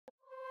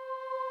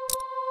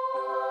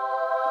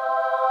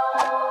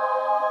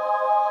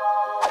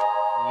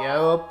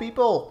Yo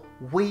people,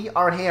 we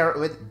are here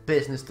with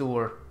business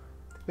tour.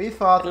 We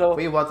thought Hello.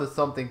 we wanted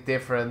something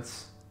different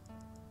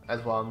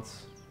at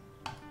once.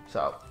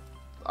 So,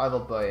 I will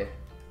buy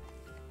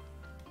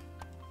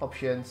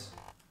options.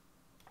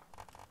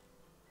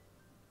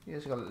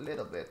 Using a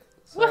little bit.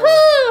 So,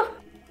 Woohoo!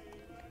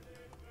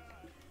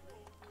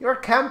 you're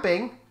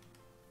camping?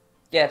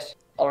 Yes,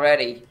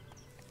 already.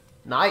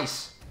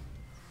 Nice.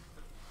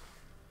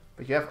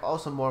 But you have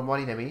also more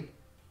money than me.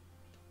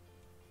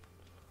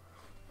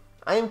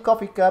 I am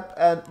Coffee Cup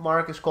and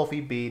Mark is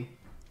Coffee Bean.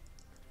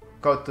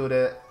 Go to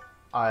the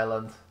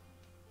island.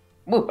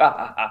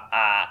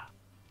 Muhahaha.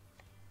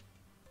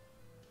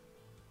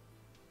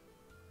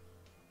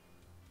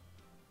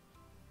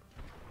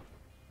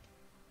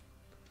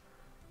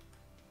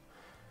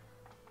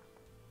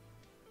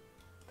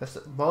 That's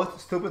the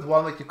most stupid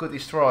one that you could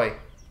destroy.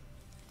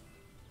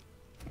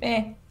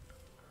 Meh.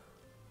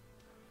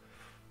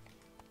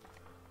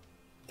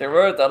 There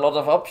weren't a lot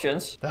of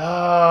options.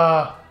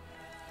 Ah,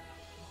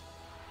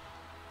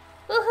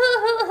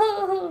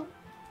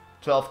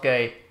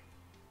 12k.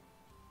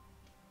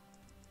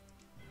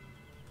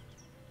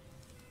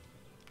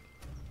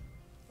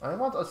 I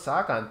want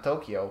Osaka and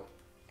Tokyo.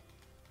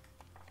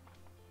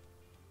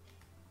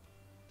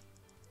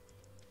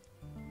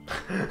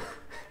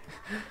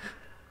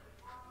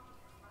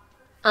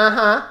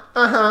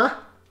 Uh-huh.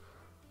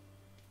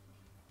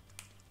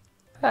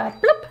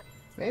 Bloop.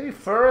 Maybe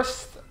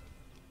first.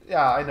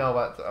 Yeah, I know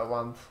what I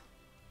want.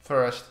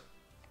 First.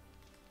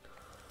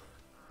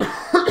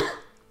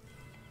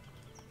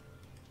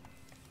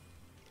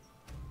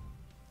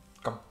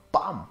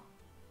 Kabam!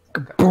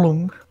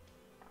 Boom.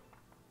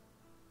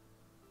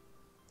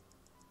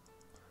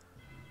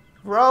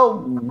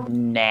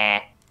 Rome! Nah.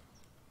 Okay,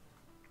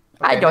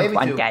 I don't maybe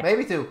want two. that.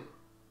 Maybe two.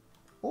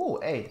 Ooh,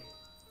 8.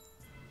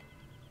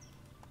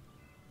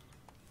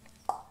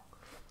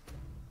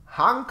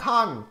 Hong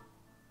Kong!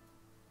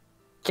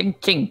 Ching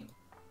ching.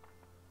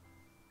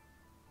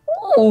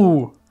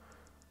 Ooh.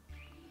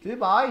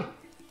 Dubai!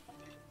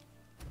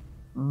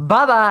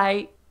 Bye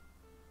bye.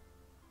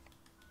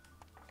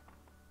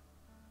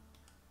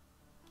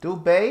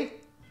 Dubai!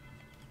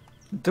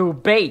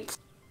 Debate.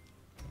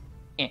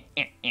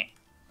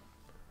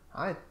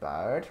 I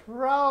bought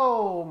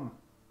Rome!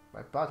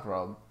 I bought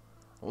Rome.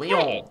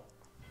 Lyon!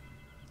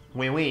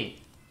 Oui, oui.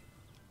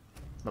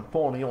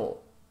 Napoleon.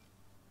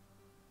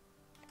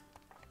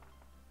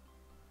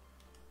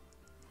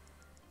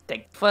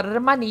 Thanks for the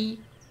money.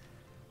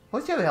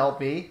 Would you help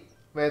me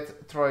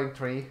with throwing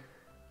 3?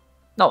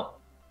 No.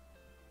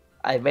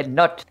 I will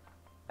not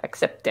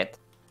accept it.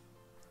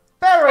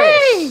 Paris!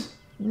 Hey!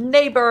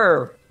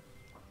 Neighbor.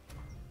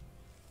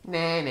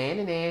 Nah.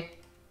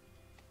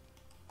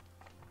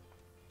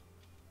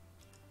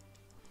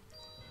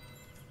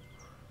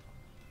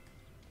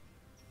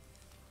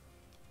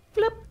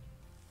 Bloop.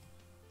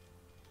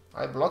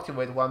 I blocked you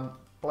with 1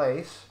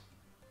 place.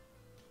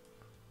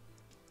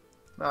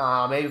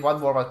 Ah, maybe 1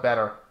 more was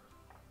better.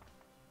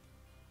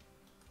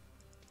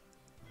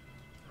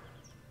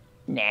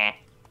 Nah.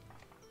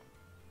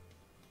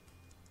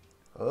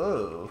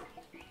 Oh.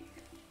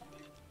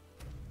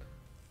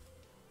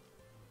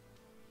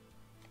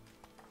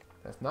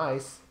 That's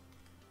nice.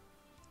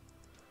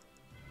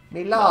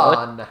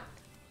 Milan!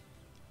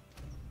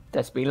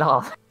 That's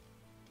Milan.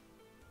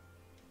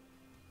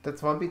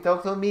 That won't be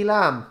Tokyo,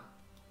 Milan.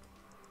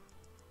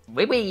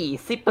 Oui, oui,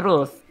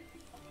 Cyprus.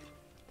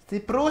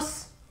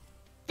 Cyprus?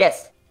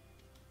 Yes.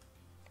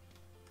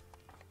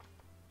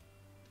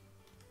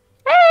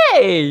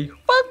 Hey!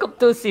 Welcome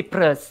to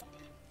Cyprus.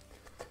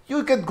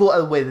 You can go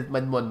away with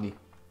my money.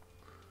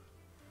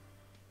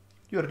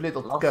 You're a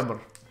little scammer.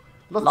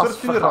 Las Las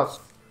Verturas.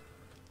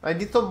 I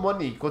need some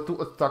money. Go to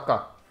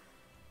Osaka.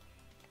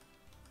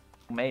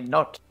 May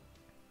not.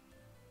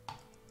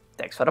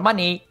 Thanks for the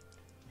money.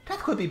 That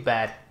could be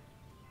bad.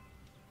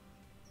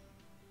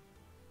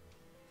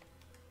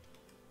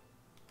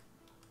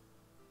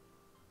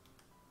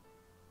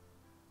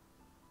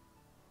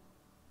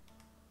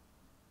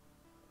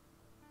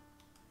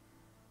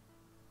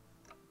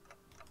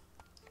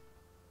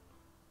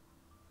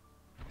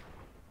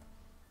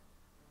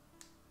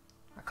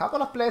 A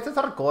couple of places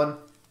are gone.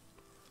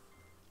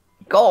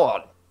 Go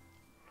on.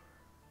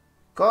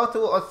 Go to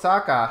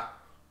Osaka.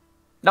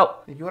 No.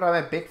 You are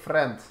my big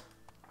friend.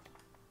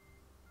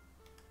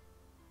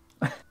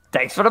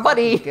 Thanks for the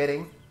money.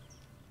 Kidding.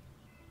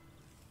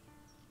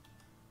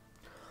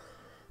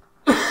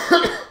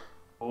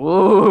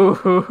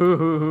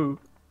 Ooh.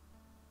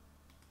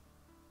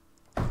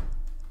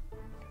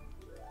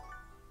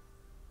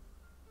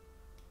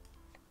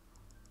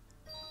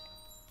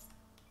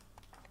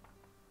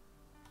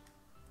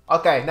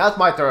 Okay, now it's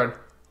my turn.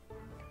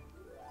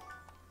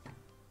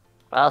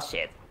 Well,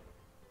 shit.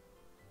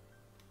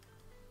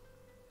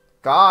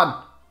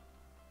 Gone.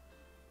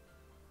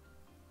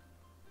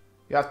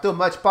 You have too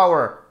much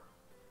power.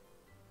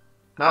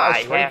 Now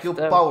I shrink have you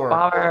the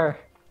power.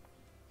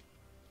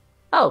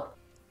 Oh,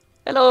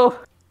 hello.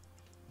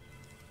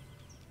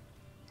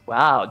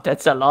 Wow,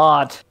 that's a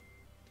lot.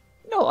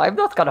 No, I'm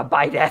not gonna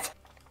buy that.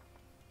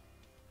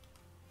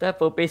 That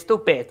would be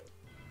stupid.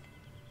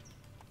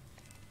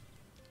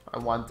 I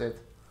want it.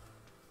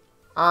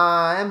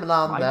 I'm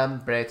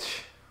London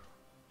Bridge.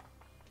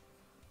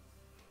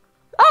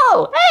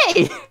 Oh,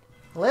 hey!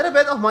 A little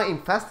bit of my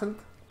investment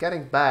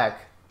getting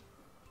back.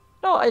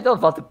 No, I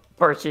don't want to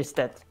purchase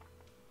that.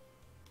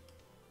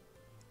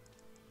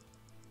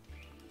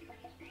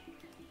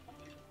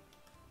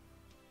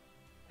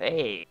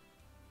 Hey,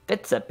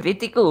 that's a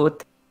pretty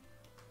good.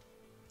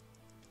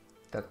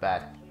 That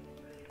bad.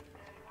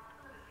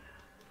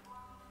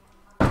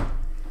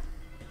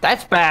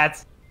 That's bad.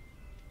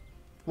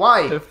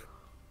 Why?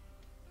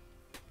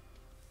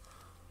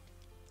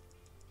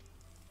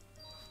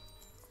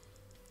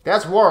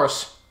 That's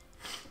worse.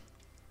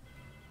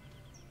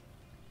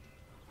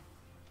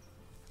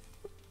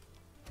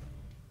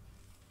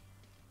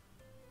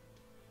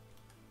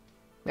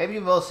 Maybe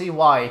we'll see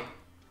why.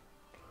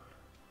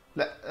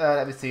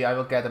 Let me see, I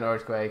will get an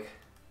earthquake.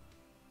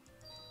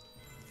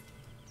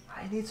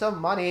 I need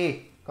some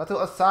money. Go to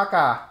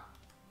Osaka.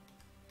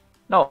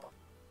 No.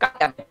 God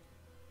damn it.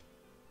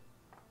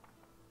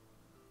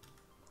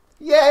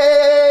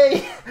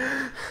 Yay!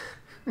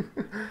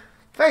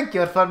 Thank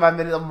you for my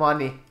minute of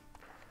money.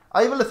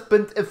 I will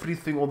spend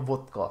everything on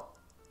vodka.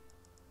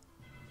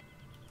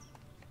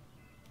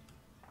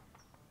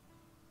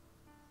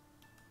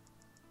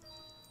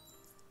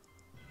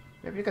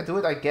 Maybe you can do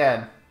it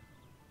again.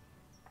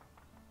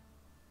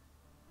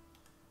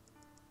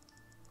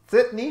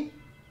 Sydney?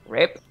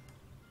 Rip.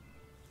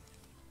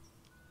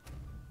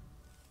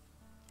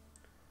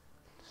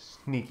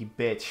 Sneaky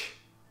bitch.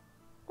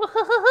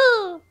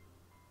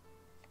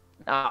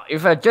 Now,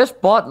 if I just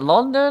bought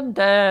London,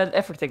 then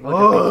everything would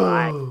have been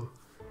fine.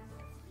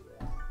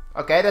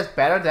 Okay, that's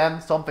better than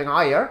something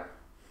higher.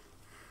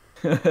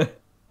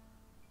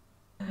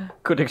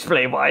 Could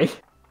explain why.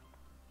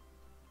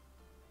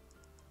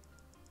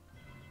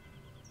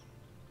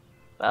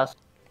 That's...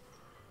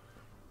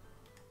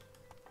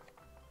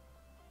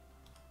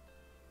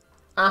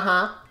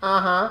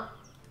 Uh-huh.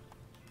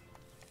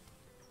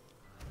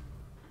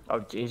 Oh,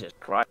 Jesus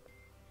Christ.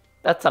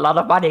 That's a lot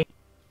of money.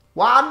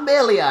 1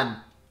 million!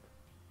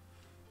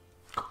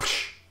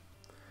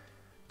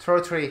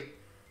 Throw 3.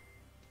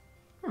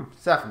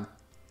 7.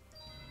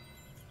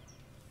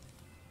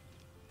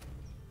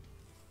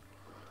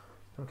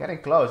 I'm getting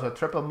close, a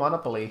triple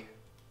monopoly.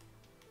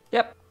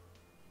 Yep.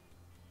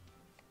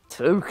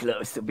 Too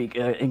close to be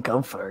in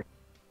comfort.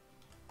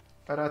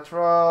 And I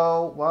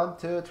throw 1,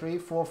 2, 3,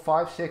 4,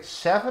 5, 6,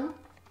 7.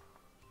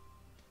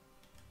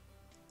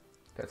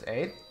 That's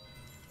 8.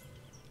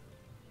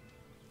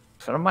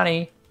 For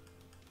money.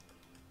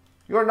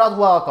 You're not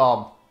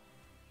welcome.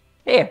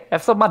 Here,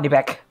 have some money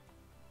back.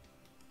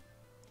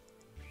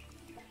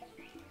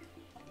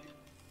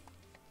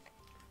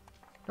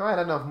 No, I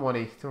don't have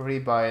money to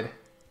rebuy it.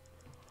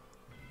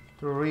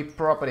 To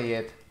re-property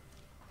it.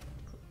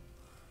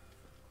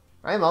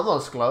 I'm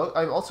almost close.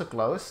 I'm also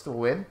close to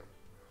win.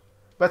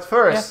 But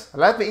first,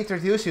 let me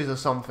introduce you to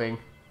something.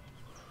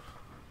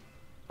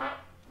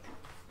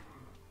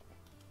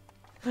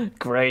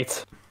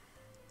 Great.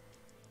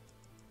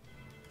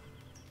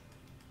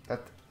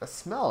 That the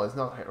smell is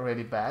not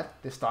really bad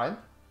this time.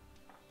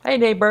 Hey,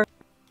 neighbor.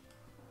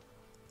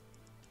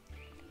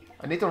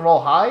 I need to roll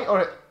high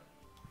or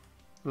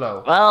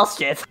low. Well,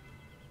 shit.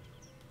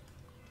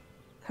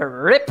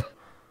 Rip.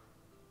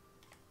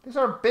 These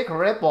are a big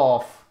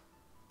rip-off.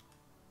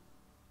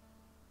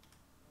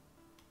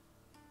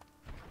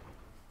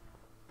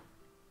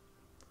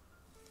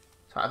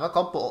 So I have a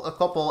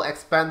couple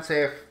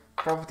expensive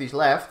properties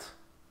left.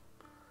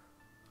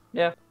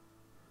 Yeah.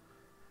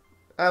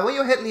 Will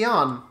you hit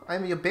Leon?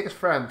 I'm your biggest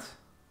friend.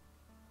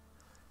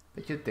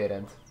 But you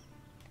didn't.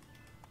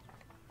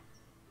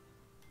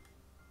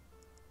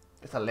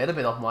 It's a little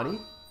bit of money.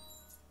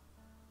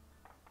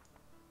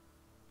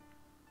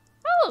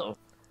 Oh.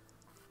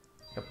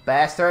 You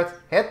bastard.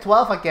 Hit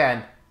 12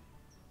 again.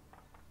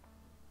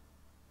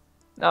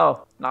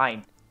 No,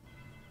 9.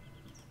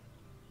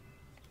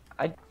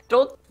 I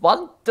don't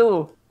want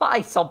to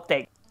buy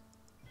something.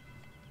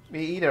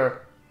 Me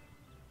either.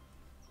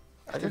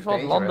 I just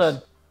want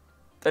London.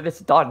 Then it's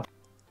done.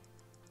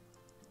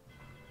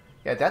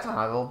 Yeah, that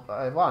one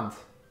I want.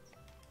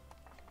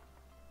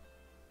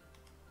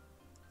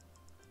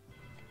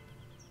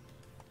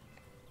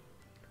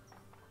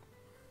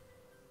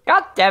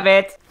 God damn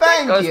it!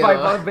 Thank There goes you. my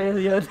 1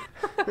 million.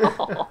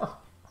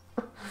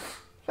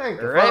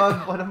 Thank you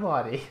Rip. for the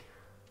money.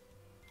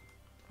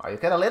 Oh, you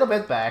get a little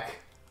bit back.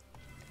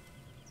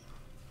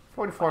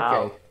 44k.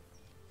 Wow.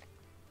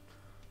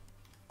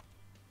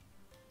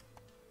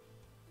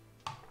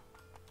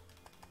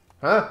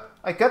 Huh?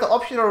 I got the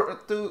option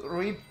to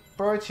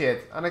repurchase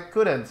it, and I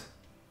couldn't.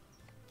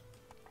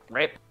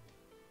 Rip.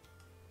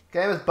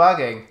 Game is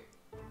bugging.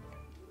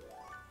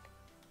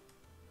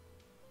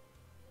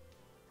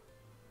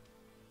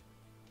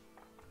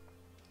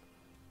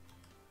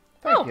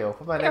 Thank you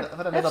for the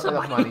little bit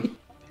of money.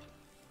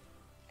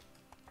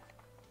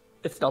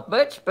 It's not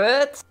much,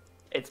 but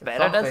it's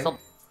better than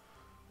something.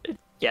 some.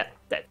 Yeah,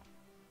 that.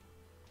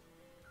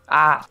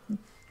 Ah.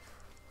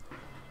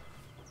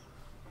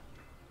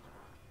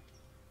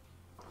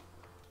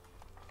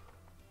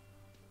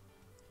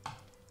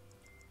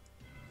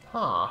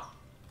 Huh.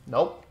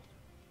 Nope.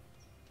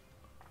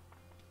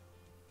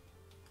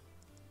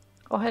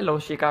 Oh, hello,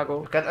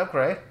 Chicago. You can't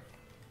upgrade.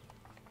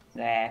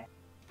 Nah,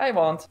 I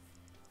won't.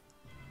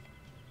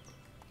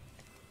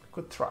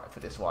 Good try for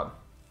this one.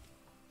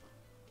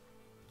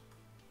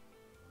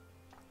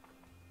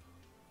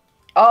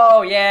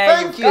 Oh yeah,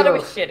 Thank you gotta you.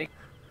 be shitting.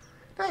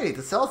 I need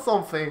to sell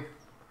something.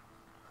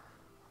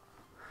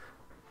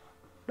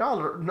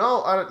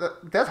 No,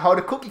 that's how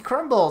the cookie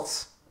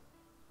crumbles.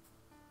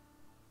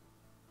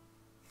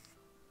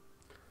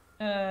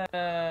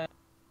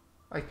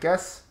 I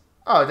guess.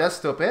 Oh, that's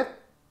stupid.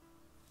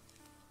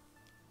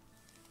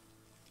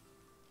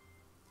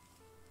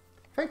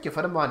 Thank you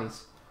for the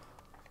monies.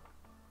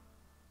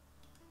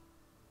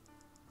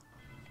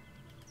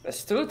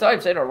 That's 2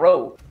 times in a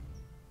row.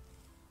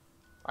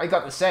 I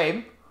got the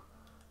same.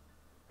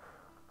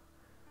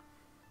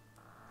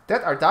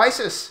 That are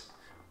dices.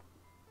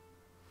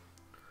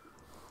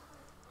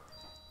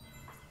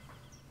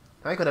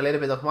 I got a little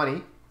bit of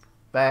money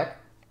back.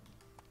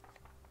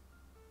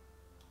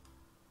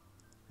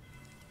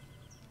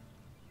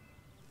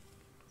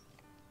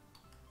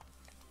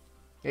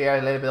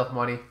 Yeah, a little bit of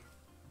money.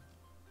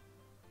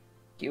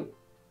 You.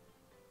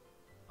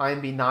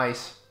 I'm be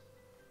nice.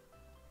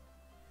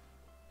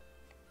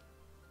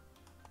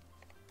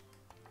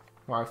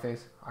 Mark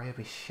thinks, are you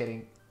be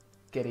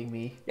kidding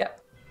me?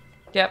 Yep.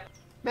 Yep.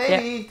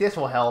 Maybe this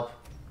will help.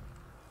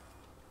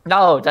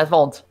 No, that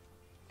won't.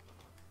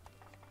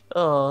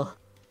 Oh.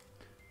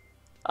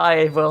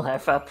 I will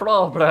have a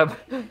problem.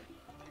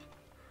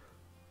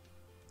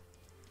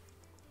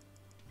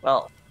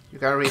 Well. You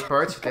can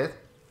repurchase it.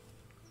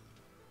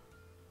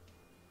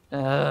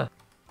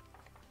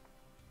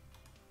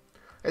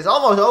 It's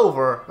almost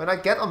over. When I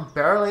get on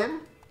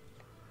Berlin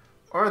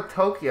or in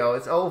Tokyo,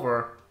 it's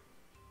over.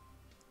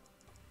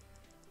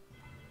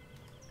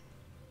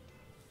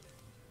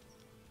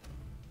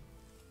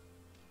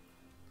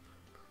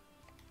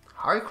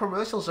 High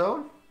commercial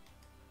zone?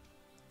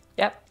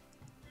 Yep.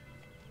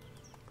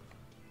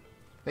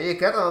 When you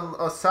get on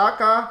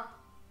Osaka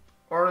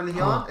or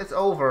Lyon, it's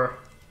over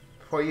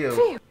for you.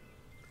 Phew.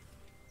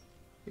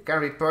 You can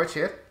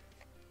repurchase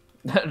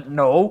it.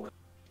 No.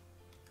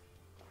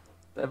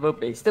 That would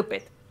be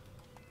stupid.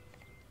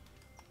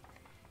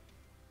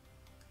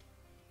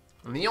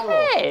 Lyon.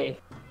 Hey!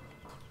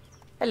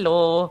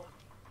 Hello.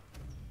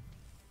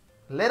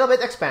 Little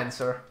bit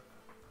expensive.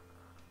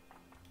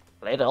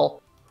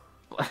 Little.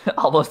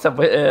 Almost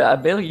a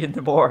million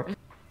more.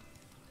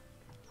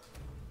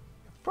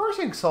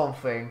 Purchasing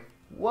something.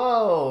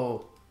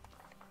 Whoa.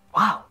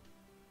 Wow.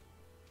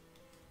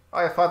 Oh,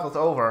 I thought it was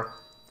over.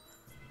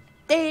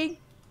 Ding.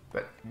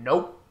 But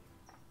nope.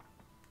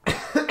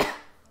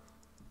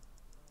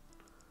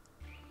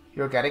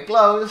 You're getting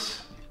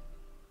close.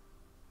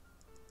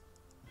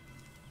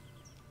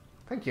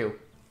 Thank you.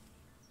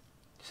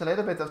 Just a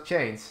little bit of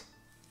change.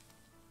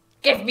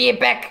 Give me it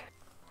back.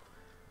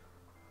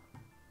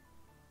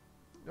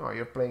 Oh,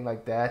 you're playing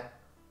like that.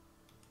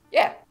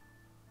 Yeah.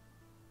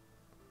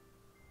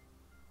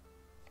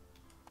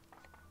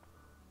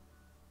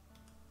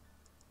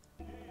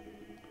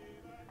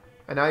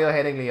 And now you're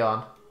hitting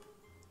Lyon.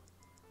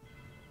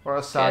 Or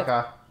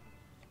Osaka.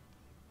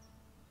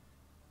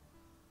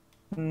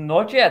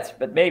 Not yet,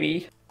 but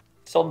maybe.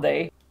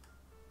 Someday.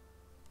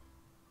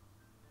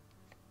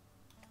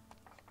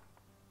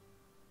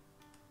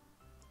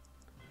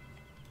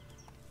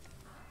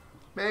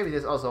 Maybe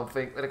there's also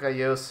something that I can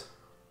use.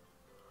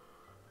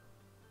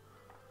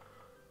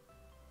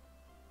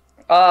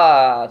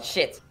 Ah,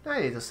 shit.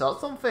 I need to sell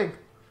something.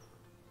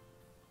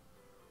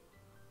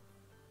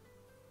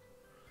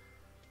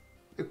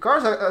 The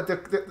cars are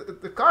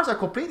the cars are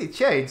completely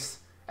changed.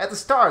 At the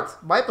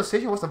start, my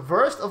position was the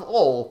worst of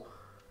all,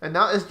 and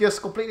now it's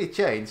just completely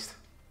changed.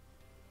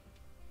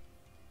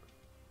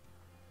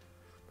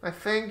 I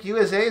think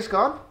USA is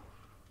gone.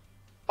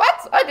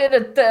 What? I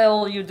didn't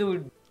tell you,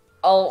 dude.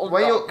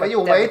 When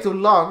you wait too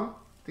long,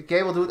 the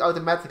game will do it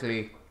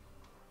automatically.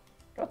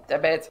 God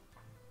damn it.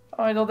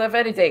 I don't have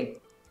anything.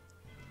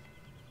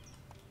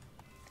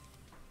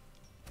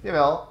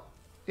 Jawel.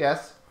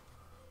 Yes.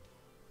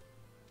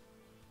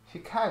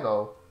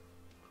 Chicago.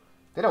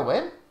 Did I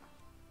win?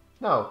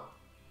 No.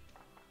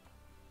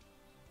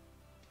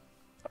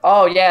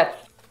 Oh, yeah.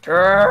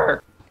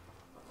 Sure.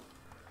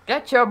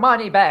 Get your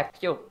money back,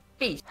 you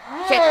piece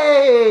of shit.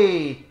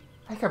 Hey!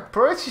 I can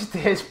purchase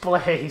this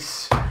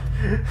place.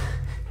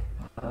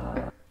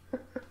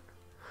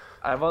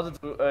 I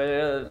wanted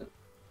to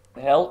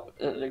help.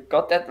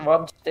 Got that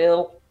one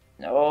still?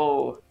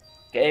 No.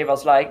 Game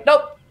was like,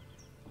 nope.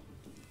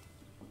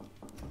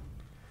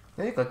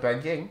 Then you got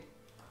banking.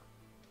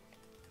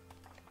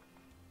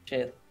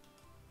 Shit.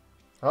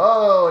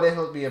 Oh, this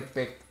would be a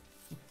big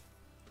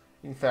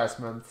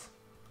investment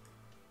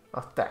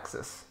of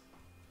taxes.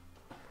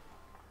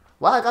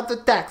 Welcome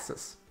to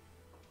Texas.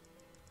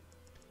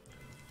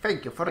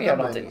 Thank you for the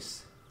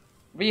monies.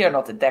 We are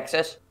not in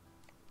Texas.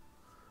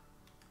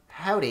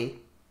 Howdy.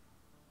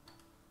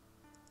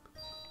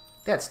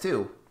 That's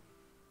 2.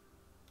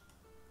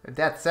 And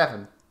that's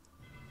 7.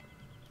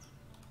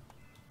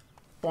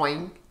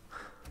 Boing.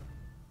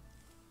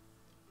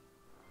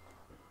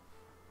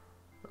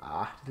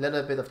 Ah, a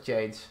little bit of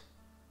change.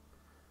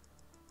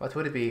 What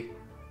would it be?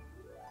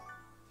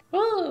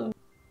 Woo!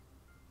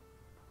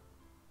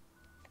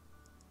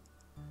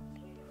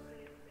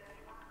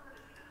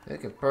 You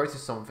can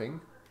purchase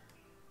something.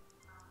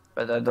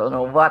 But I don't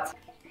know what.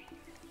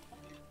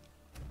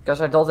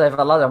 Because I don't have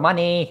a lot of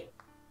money.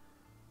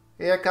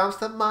 Here comes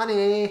the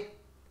money.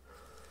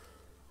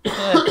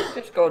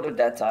 Just go to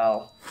that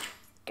tile.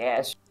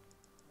 Guess.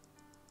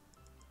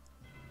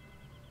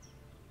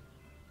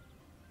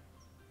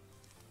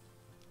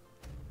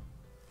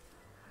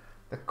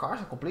 The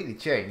cars are completely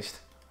changed.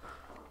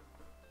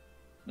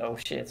 No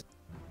shit.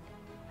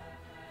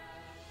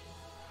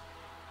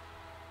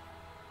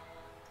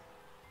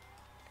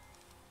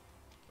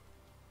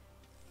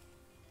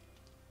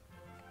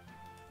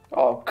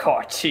 Oh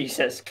god,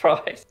 Jesus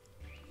Christ.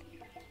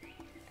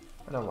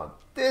 I don't want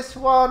this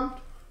one.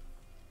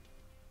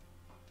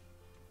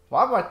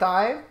 One more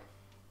time.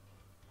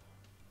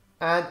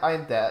 And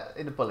I'm dead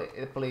in the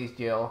police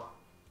jail.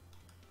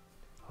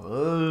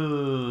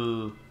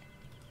 Ooh.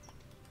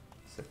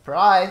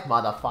 Surprise,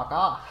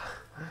 motherfucker.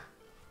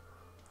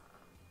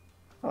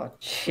 Oh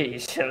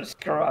Jesus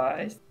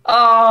Christ.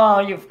 Oh,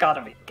 you've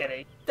gotta be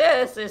kidding.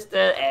 This is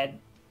the end.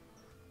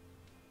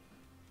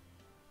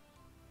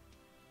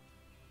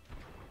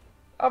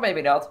 Or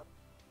maybe not.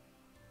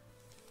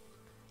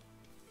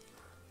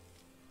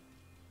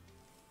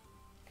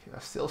 You're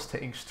still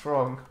staying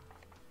strong.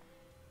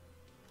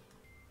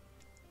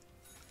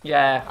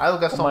 Yeah. I'll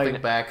get on something my,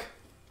 back.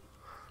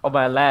 on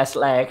my last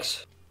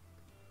legs.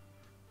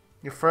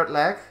 Your third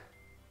leg?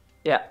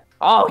 Yeah.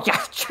 Oh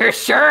yeah,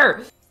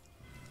 sure.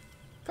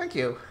 Thank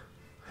you.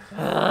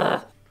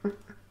 Ugh,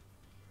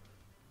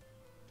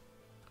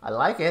 I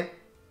like it.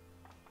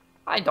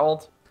 I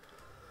don't.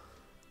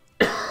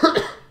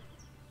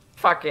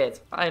 Fuck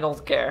it. I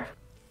don't care.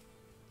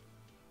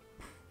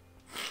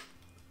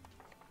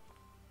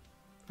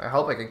 I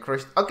hope I can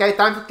crush. Okay,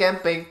 time for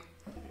camping.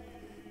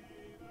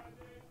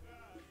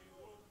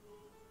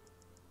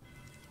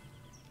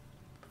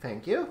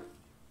 Thank you.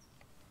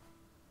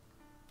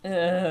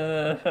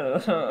 I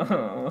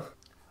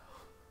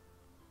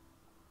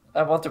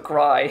want to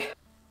cry.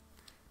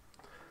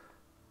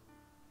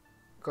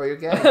 Go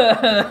again.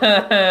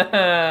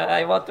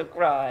 I want to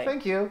cry.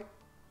 Thank you.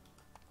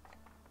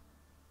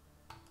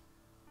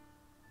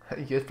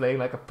 You're just playing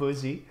like a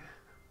pussy.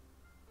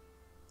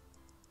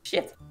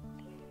 Shit.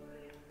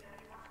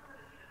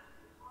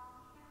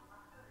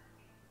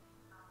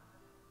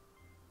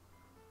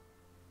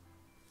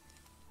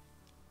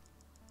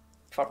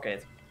 Fuck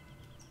it.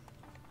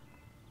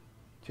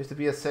 Just to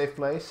be a safe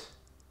place.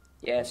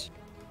 Yes.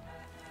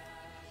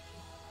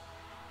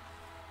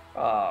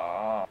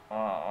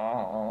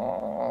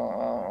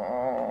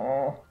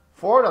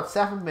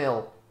 4.7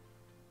 mil.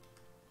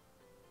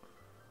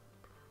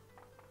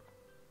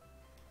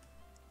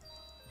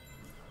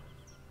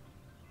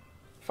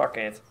 Fuck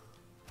it.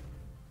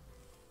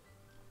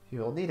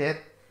 You'll need it.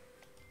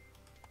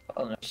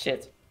 Oh no,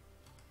 shit.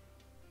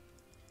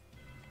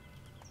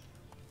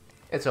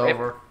 It's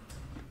over.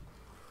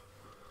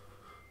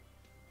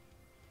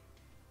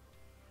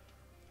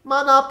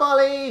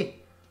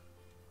 Monopoly!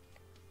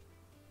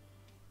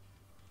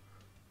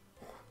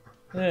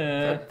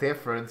 The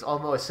difference,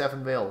 almost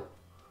 7 mil.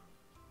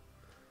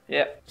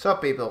 Yeah. So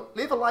people,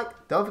 leave a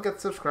like, don't forget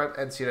to subscribe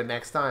and see you the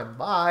next time.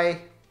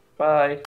 Bye! Bye.